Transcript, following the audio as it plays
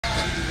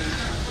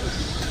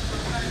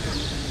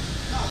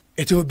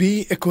It will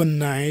be a good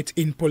night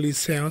in police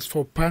cells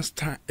for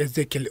Pastor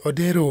Ezekiel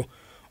Odero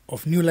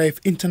of New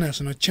Life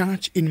International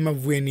Church in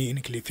Mavueni in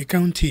Kilifi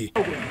County.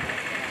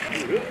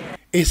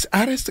 His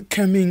arrest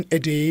coming a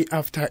day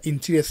after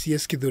Interior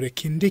CS Kithure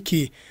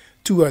Kindiki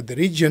toured the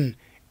region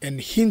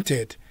and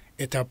hinted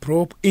at a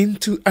probe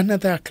into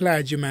another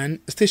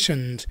clergyman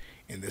stationed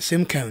in the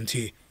same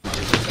county.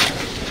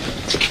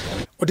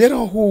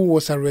 Odero, who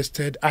was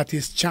arrested at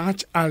his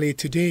church early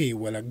today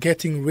while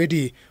getting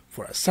ready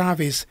for a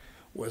service,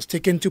 was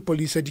taken to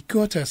police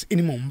headquarters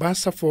in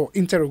Mombasa for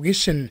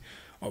interrogation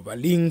over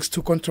links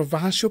to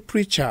controversial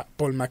preacher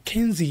Paul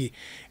Mackenzie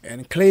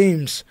and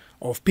claims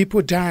of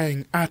people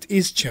dying at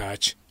his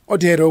church.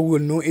 Odero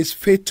will know his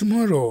fate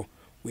tomorrow,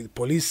 with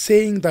police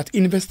saying that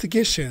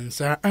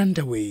investigations are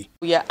underway.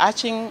 We are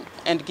urging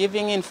and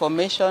giving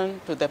information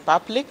to the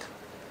public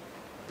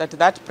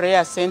that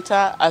prayer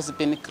center has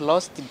been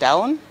closed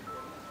down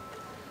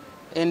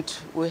and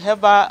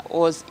whoever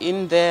was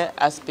in there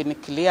has been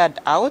cleared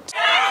out.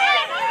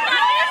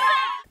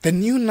 The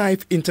New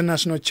Life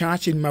International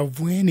Church in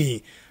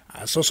Mavueni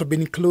has also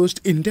been closed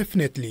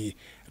indefinitely,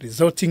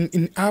 resulting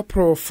in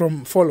uproar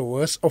from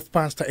followers of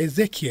Pastor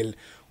Ezekiel,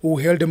 who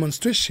held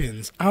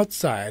demonstrations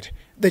outside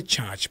the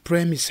church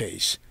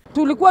premises.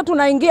 Tulikuwa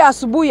tunaingia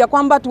asubuhi ya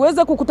kwamba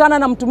tuweze kukutana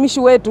na mtumishi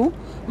wetu,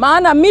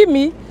 maana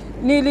mimi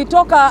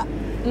nilitoka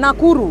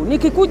Nakuru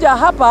nikikuja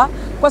hapa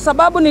kwa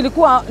sababu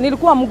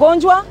nilikuwa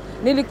mgonjwa,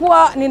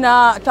 nilikuwa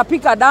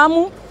ninatapika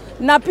damu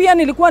na pia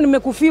nilikuwa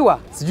nimekufiwa.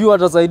 Sijui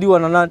watasaidiwa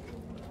na nani?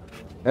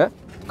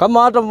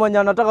 Kama hata mwenye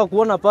anataka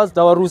kuona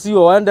pastor waruhusiwe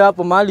waende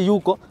hapo mahali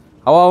yuko,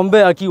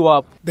 hawaombee akiwa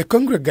hapo. The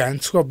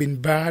congregants who have been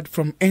barred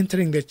from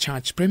entering the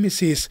church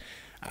premises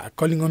are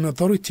calling on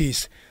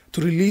authorities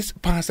to release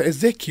Pastor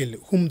Ezekiel,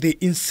 whom they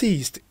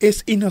insist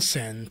is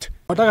innocent.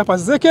 Wataka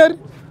Pastor Ezekiel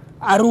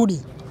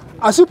arudi.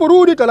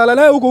 Asiporudi talala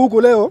naye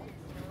huko leo.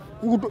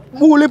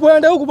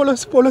 Ulipoenda huko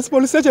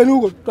police station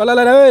huko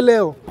talala naye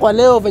leo. Kwa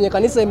leo venye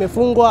kanisa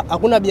imefungwa,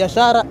 hakuna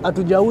biashara,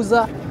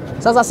 hatujauza.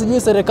 Sasa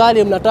sijui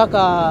serikali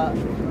mnataka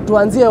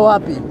tuanzie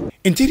wapi?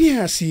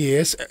 Interior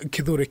CS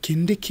Kithure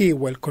Kindiki,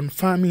 while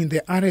confirming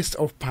the arrest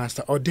of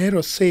Pastor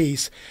Odero,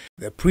 says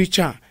the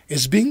preacher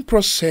is being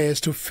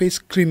processed to face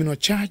criminal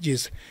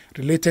charges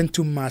related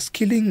to mass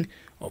killing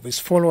of his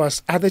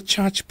followers at the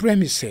church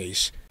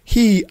premises.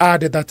 He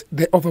added that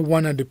the over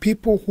 100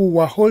 people who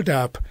were holed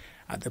up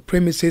at the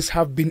premises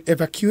have been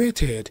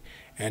evacuated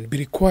and be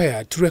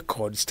required to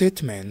record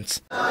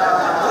statements.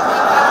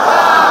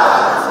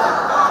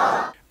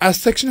 A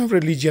section of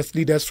religious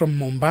leaders from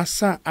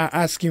Mombasa are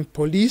asking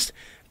police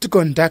to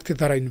conduct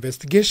thorough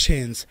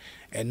investigations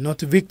and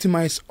not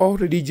victimize all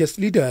religious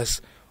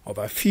leaders of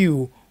a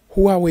few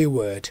who are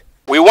wayward.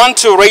 We want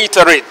to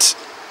reiterate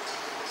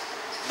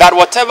that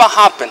whatever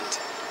happened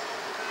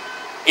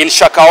in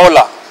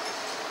Shakahola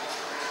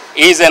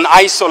is an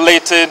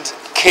isolated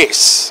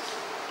case,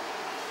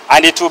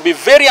 and it will be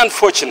very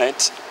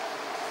unfortunate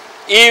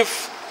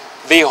if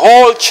the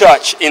whole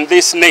church in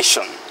this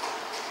nation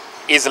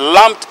is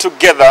lumped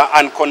together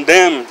and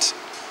condemned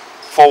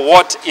for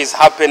what is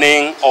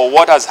happening or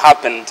what has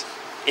happened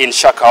in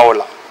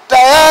Shakahola.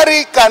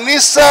 Tayari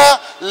kanisa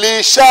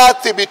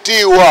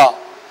lishathibitiwa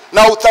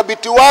na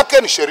uthabiti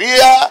wake ni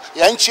sheria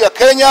ya nchi ya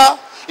Kenya.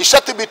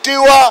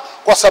 Ishathibitiwa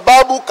kwa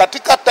sababu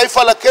katika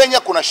taifa la Kenya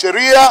kuna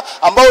sheria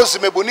ambazo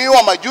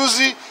zimebuniwa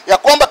majuzi ya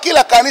kwamba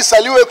kila kanisa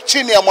liwe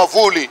chini ya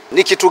mwavuli.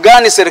 Ni kitu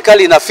gani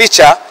serikali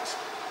inaficha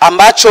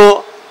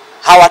ambacho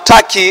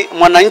hawataki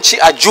mwananchi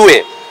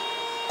ajue?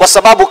 Kwa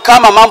sababu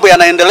kama mambo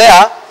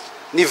yanaendelea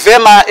ni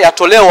vema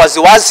yatolewe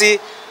waziwazi,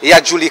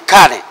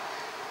 yajulikane.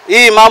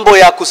 Hii mambo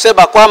ya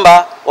kusema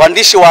kwamba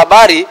waandishi wa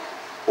habari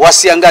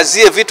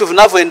wasiangazie vitu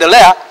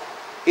vinavyoendelea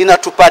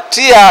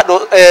inatupatia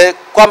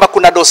kwamba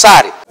kuna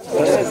dosari.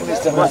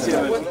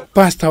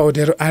 Pastor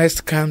Odero's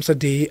arrest comes a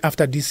day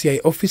after DCI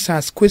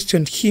officers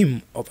questioned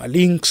him over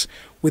links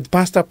with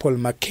Pastor Paul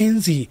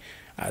Mackenzie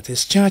at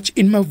his church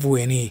in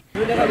Mavueni.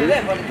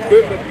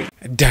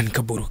 Dan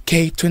Kaburu,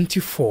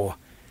 K24,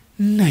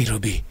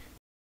 Nairobi.